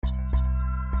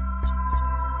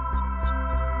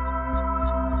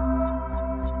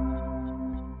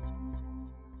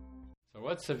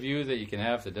What's a view that you can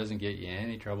have that doesn't get you in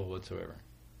any trouble whatsoever?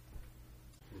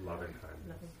 Loving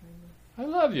kindness. I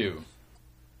love you.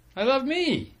 I love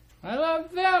me. I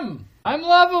love them. I'm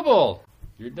lovable.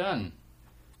 You're done.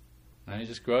 Now you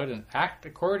just go out and act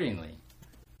accordingly.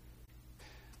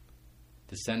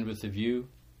 Descend with the view,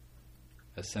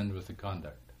 ascend with the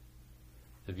conduct.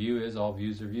 The view is all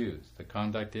views are views. The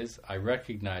conduct is I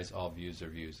recognize all views are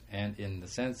views. And in the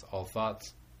sense all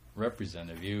thoughts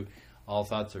represent a view, all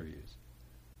thoughts are views.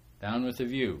 Down with the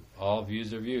view, all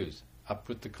views are views. Up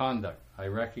with the conduct. I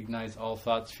recognize all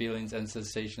thoughts, feelings, and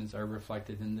sensations are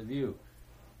reflected in the view.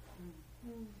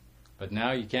 But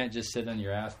now you can't just sit on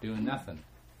your ass doing nothing.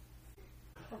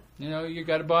 You know, you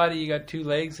got a body, you got 2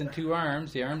 legs and 2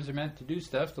 arms. The arms are meant to do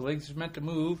stuff, the legs are meant to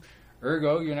move.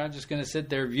 Ergo, you're not just going to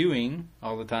sit there viewing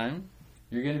all the time.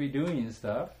 You're going to be doing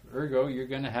stuff. Ergo, you're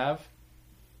going to have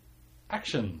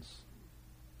actions.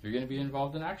 You're going to be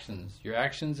involved in actions. Your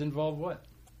actions involve what?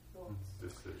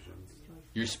 Decisions.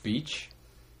 Your speech,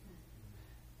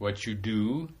 what you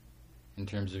do in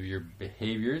terms of your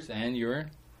behaviors and your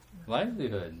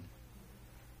livelihood.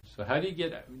 So how do you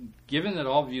get, given that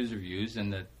all views are views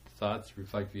and that thoughts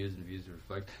reflect views and views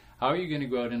reflect, how are you going to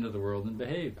go out into the world and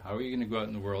behave? How are you going to go out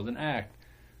in the world and act?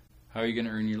 How are you going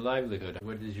to earn your livelihood?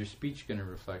 What is your speech going to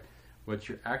reflect? What's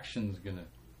your actions going to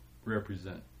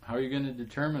represent? How are you going to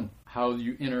determine how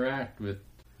you interact with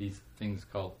these things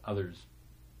called others?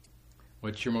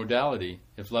 What's your modality?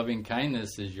 If loving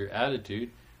kindness is your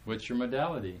attitude, what's your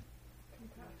modality?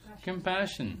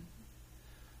 Compassion.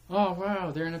 Oh, wow,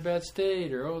 they're in a bad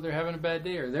state, or oh, they're having a bad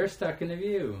day, or they're stuck in a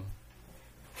view.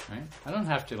 Right? I don't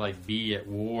have to be at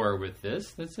war with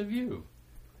this. That's a view.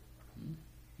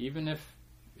 Even if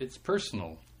it's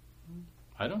personal.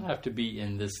 I don't have to be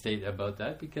in this state about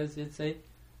that because it's a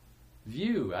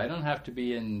view. I don't have to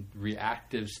be in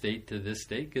reactive state to this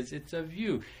state because it's a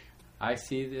view. I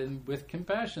see them with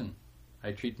compassion.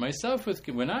 I treat myself with,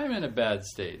 when I'm in a bad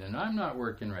state and I'm not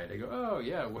working right, I go, oh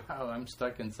yeah, wow, I'm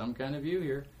stuck in some kind of view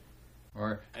here.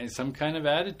 Or some kind of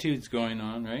attitude's going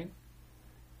on, right?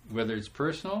 Whether it's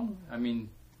personal,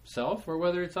 self, or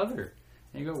whether it's other.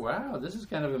 And you go, wow, this is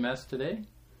kind of a mess today.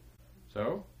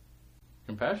 So,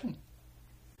 compassion.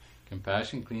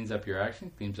 Compassion cleans up your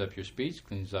action, cleans up your speech,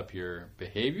 cleans up your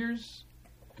behaviors.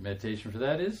 The meditation for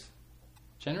that is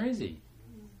Chenrezig.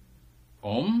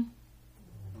 Om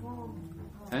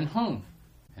and Hum.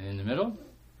 And in the middle,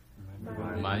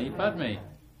 Mani Padme.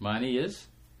 Mani is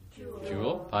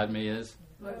jewel. Padme is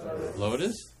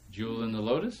lotus. Jewel in the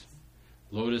lotus.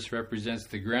 Lotus represents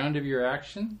the ground of your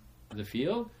action, the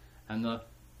field, and the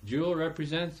jewel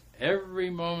represents every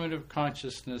moment of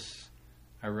consciousness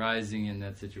arising in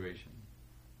that situation.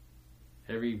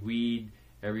 Every weed,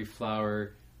 every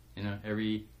flower,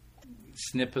 every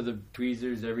snip of the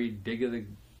tweezers, every dig of the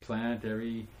plant,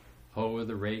 every hoe of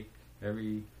the rake,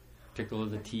 every tickle of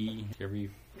the tea,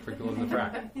 every prickle of the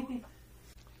frack.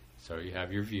 So you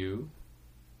have your view,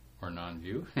 or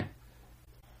non-view.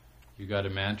 You got a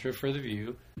mantra for the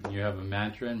view. You have a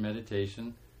mantra and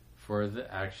meditation for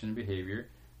the action and behavior.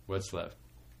 What's left?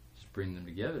 Just bring them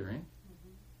together, right?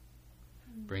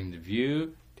 Mm-hmm. Bring the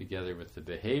view together with the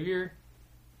behavior.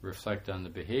 Reflect on the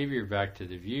behavior back to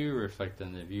the view. Reflect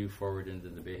on the view forward into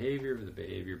the behavior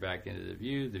back into the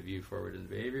view forward into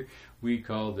the behavior. We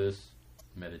call this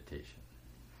meditation.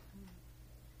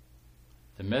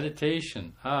 The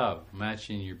meditation of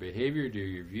matching your behavior to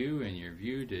your view and your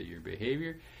view to your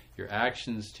behavior, your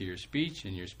actions to your speech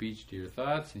and your speech to your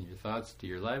thoughts and your thoughts to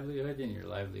your livelihood and your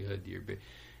livelihood to your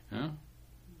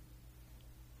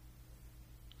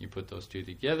You put those two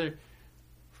together,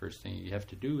 first thing you have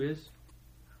to do is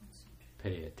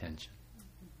pay attention.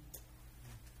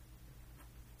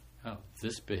 Oh,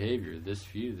 this behavior, this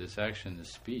view, this action,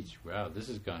 this speech, wow, this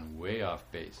has gone way off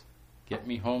base. Get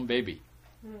me home, baby.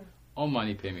 Om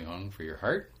Mani Padme Hum for your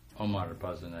heart. Om Mani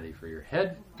Padme for your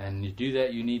head. And to do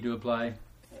that, you need to apply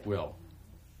will,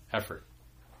 effort,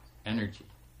 energy.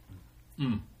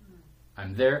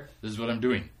 I'm there. This is what I'm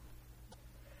doing.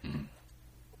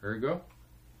 Ergo,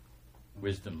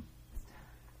 wisdom.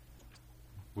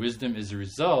 Wisdom is a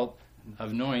result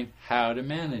of knowing how to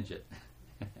manage it.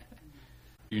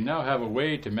 You now have a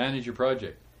way to manage your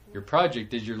project. Your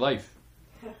project is your life.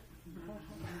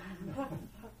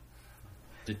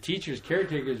 The teacher's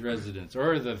caretaker's residence,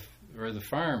 or the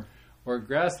farm, or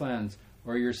grasslands,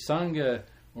 or your sangha,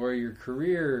 or your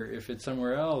career, if it's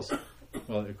somewhere else.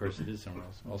 Well, of course, it is somewhere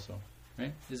else also,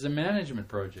 right? Is a management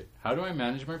project. How do I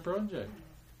manage my project?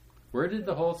 Where did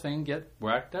the whole thing get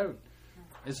whacked out?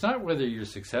 It's not whether you're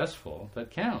successful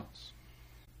that counts.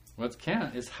 What's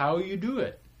counts is how you do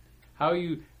it, how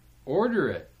you order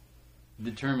it,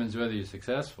 determines whether you're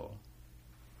successful.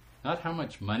 Not how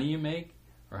much money you make,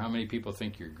 or how many people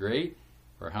think you're great,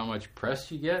 or how much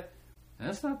press you get. And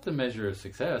that's not the measure of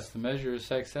success. The measure of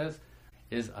success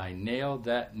is I nailed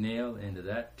that nail into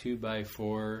that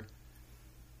 2x4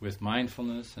 with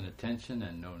mindfulness and attention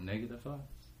and no negative thoughts.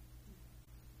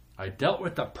 I dealt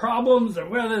with the problems and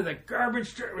whether the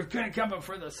garbage truck was going to come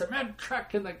before the cement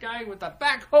truck, and the guy with the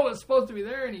backhoe was supposed to be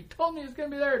there, and he told me he was going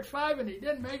to be there at 5 and he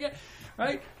didn't make it,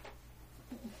 right?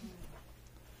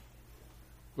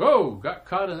 Whoa, got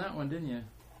caught in that one, didn't you?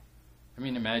 I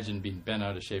mean, imagine being bent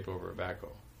out of shape over a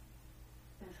backhoe.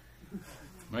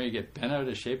 Well, you get bent out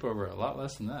of shape over a lot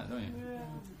less than that, don't you?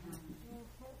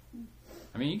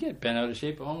 I mean, you get bent out of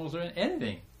shape almost over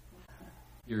anything.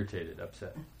 Irritated,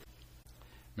 upset.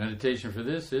 Meditation for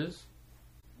this is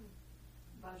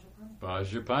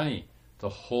Vajrapani, the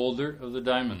holder of the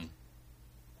diamond.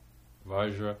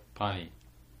 Vajrapani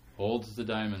holds the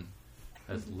diamond,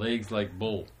 has legs like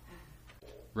bull.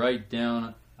 Right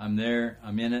down, I'm there,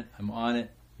 I'm in it, I'm on it,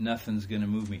 nothing's going to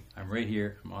move me. I'm right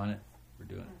here, I'm on it, we're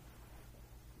doing it.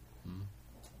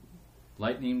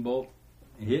 Lightning bolt,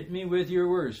 hit me with your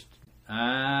worst.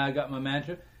 I got my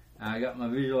mantra, I got my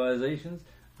visualizations,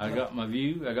 I got my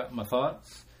view, I got my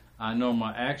thoughts, I know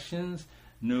my actions.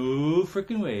 No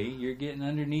freaking way you're getting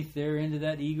underneath there into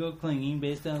that ego clinging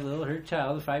based on a little hurt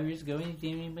child 5 years ago. And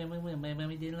you my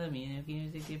mommy didn't love me.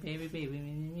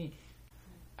 Baby.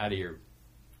 Out of here.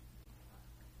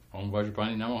 Om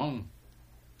Vajrapani Namo Hum.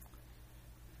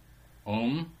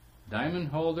 Om, diamond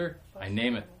holder, I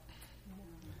name it.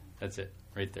 That's it,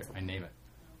 right there. I name it.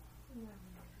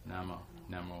 Namo,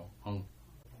 Namo, Hum.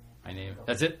 I name it.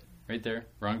 That's it, right there.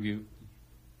 Wrong view,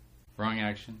 wrong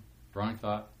action, wrong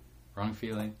thought, wrong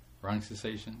feeling, wrong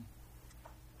sensation.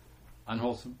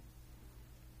 Unwholesome,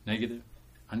 negative,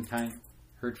 unkind,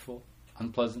 hurtful,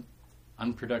 unpleasant,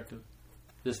 unproductive.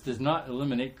 This does not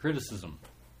eliminate criticism.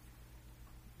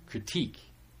 Critique.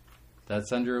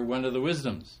 That's under one of the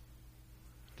wisdoms.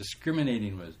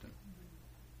 Discriminating wisdom.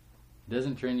 It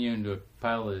doesn't turn you into a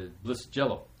pile of bliss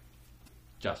jello.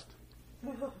 Just.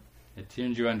 It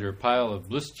turns you under a pile of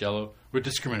bliss jello with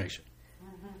discrimination.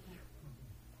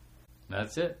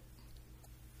 That's it.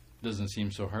 Doesn't seem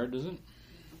so hard, does it?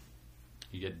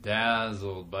 You get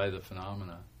dazzled by the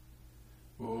phenomena.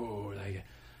 Whoa, like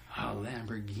a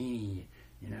Lamborghini,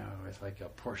 you know, with like a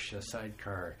Porsche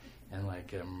sidecar and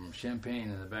like champagne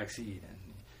in the back seat,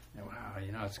 and wow,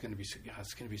 you know, it's going to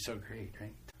be so great,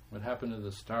 right? What happened to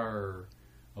the star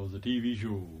of the TV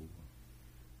show?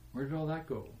 Where did all that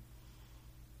go?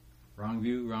 Wrong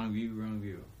view, wrong view, wrong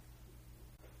view.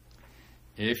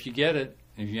 If you get it,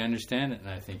 if you understand it, and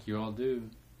I think you all do,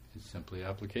 it's simply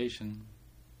application.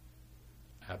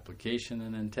 Application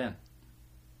and intent.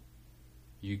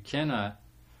 You cannot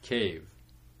cave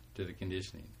to the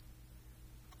conditioning.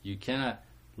 You cannot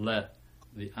let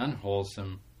the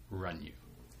unwholesome run you.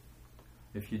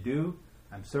 If you do,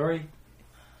 I'm sorry,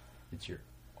 it's your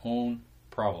own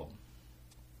problem,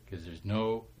 because there's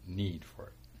no need for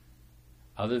it.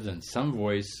 Other than some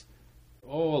voice,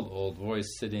 old voice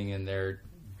sitting in there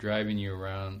driving you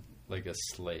around like a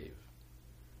slave,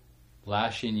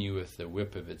 lashing you with the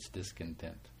whip of its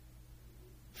discontent,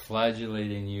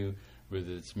 flagellating you with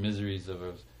its miseries of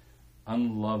an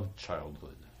unloved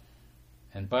childhood.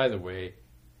 And by the way,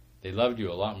 they loved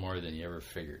you a lot more than you ever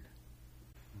figured.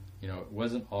 You know, it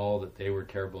wasn't all that they were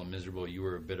terrible and miserable. You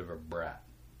were a bit of a brat.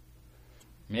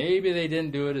 Maybe they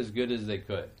didn't do it as good as they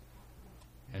could.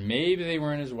 And maybe they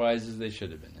weren't as wise as they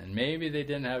should have been. And maybe they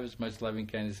didn't have as much loving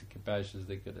kindness and compassion as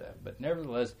they could have. But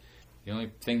nevertheless, the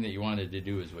only thing that you wanted to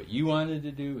do is what you wanted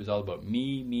to do. It was all about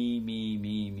me, me, me,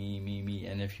 me, me, me, me.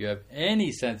 And if you have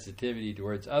any sensitivity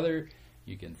towards other,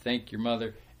 you can thank your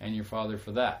mother and your father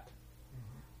for that.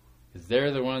 Because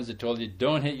they're the ones that told you,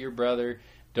 don't hit your brother,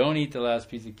 don't eat the last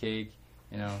piece of cake,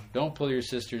 you know, don't pull your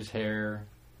sister's hair.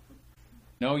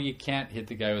 No, you can't hit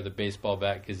the guy with a baseball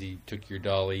bat because he took your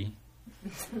dolly.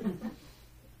 Do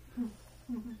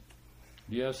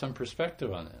you have some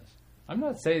perspective on this? I'm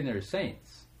not saying they're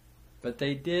saints, but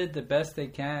they did the best they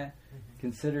can,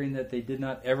 considering that they did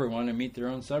not ever want to meet their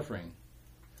own suffering.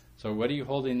 So what are you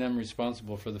holding them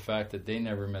responsible for the fact that they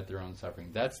never met their own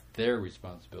suffering? That's their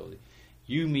responsibility.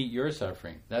 You meet your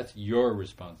suffering. That's your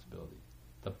responsibility.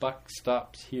 The buck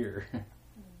stops here.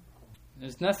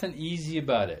 There's nothing easy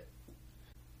about it.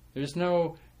 There's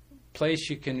no place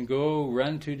you can go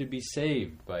run to be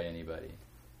saved by anybody.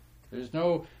 There's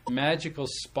no magical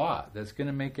spot that's going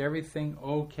to make everything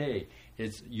okay.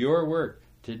 It's your work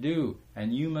to do,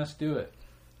 and you must do it.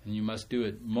 And you must do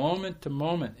it moment to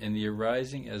moment in the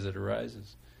arising as it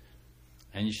arises.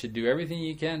 And you should do everything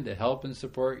you can to help and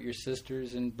support your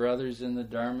sisters and brothers in the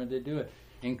Dharma to do it,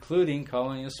 including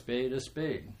calling a spade,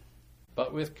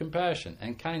 but with compassion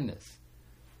and kindness.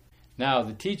 Now,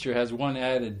 the teacher has one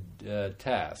added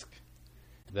task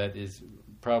that is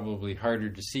probably harder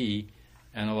to see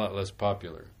and a lot less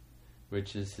popular,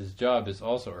 which is his job is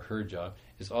also, or her job,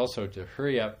 is also to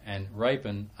hurry up and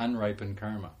ripen unripened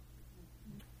karma,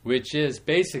 which is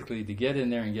basically to get in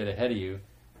there and get ahead of you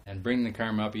and bring the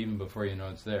karma up even before you know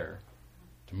it's there,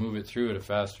 to move it through at a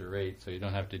faster rate so you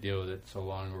don't have to deal with it so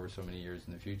long over so many years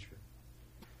in the future.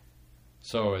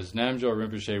 So as Namgyal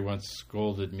Rinpoche once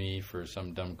scolded me for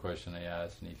some dumb question I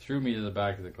asked, and he threw me to the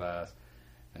back of the class,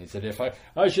 and he said, if I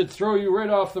should throw you right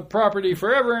off the property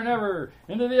forever and ever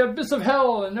into the abyss of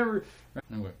hell and never... And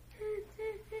I'm going,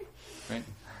 right?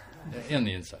 In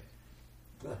the inside.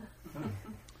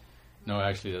 No,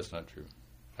 actually that's not true.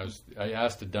 I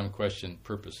asked a dumb question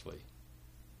purposely.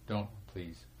 Don't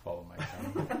please follow my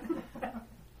example.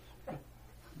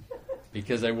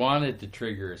 Because I wanted to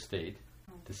trigger a state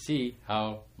to see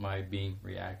how my being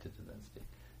reacted to that state.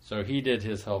 So he did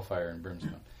his hellfire and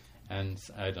brimstone. And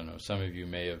I don't know, some of you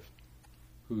may have,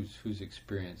 who's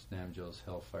experienced Namgyal's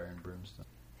hellfire and brimstone?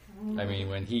 I mean,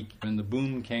 when the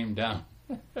boom came down,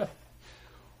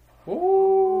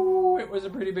 oh, it was a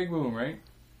pretty big boom, right?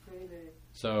 Pretty big.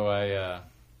 So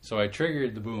I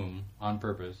triggered the boom on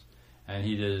purpose, and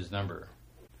he did his number.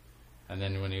 And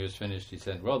then when he was finished, he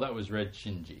said, well, that was Red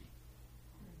Shinji.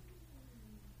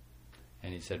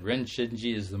 And he said, Red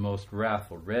Shinji is the most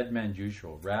wrathful, Red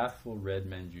Manjushri, wrathful Red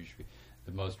Manjushri,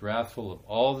 the most wrathful of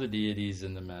all the deities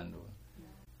in the mandala.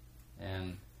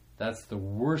 And that's the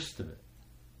worst of it.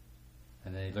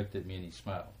 And then he looked at me and he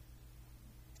smiled.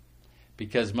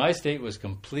 Because my state was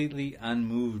completely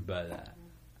unmoved by that.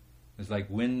 It was like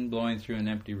wind blowing through an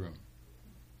empty room.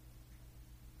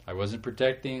 I wasn't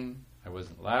protecting, I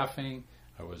wasn't laughing,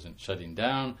 I wasn't shutting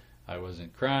down, I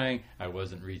wasn't crying, I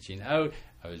wasn't reaching out,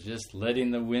 I was just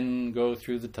letting the wind go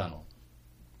through the tunnel.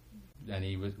 And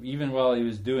he was, even while he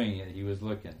was doing it, he was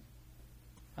looking.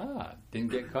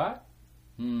 Didn't get caught?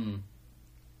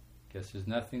 Guess there's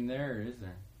nothing there, is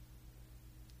there?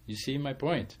 You see my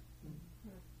point?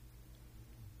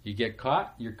 You get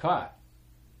caught, you're caught.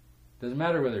 Doesn't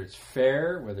matter whether it's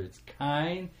fair, whether it's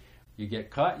kind. You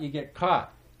get caught, you get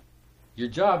caught. Your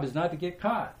job is not to get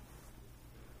caught.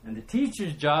 And the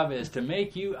teacher's job is to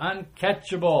make you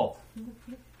uncatchable.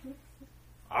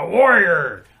 A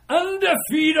warrior,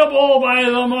 undefeatable by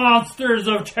the monsters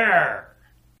of terror.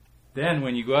 Then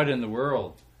when you go out in the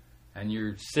world and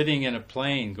you're sitting in a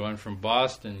plane going from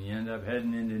Boston, you end up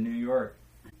heading into New York,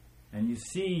 and you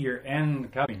see your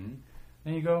end coming,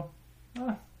 then you go,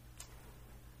 oh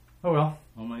well,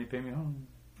 all money pay me home.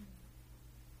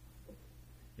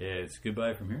 Yeah, it's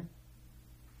goodbye from here,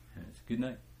 and it's good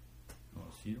night.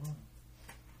 I'll see you tomorrow.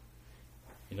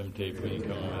 Idam te puin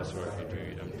kamaswar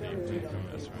idam te puin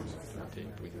kamaswar idam te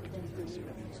puin kamaswar.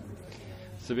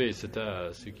 Sabe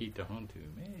sata sukita hontu.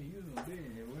 May you be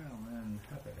well and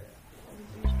happy.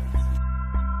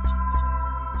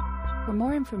 For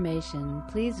more information,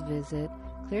 please visit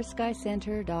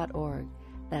clearskycenter.org.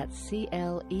 That's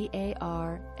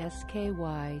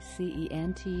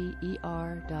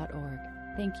ClearSkyCenter.org.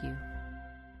 Thank you.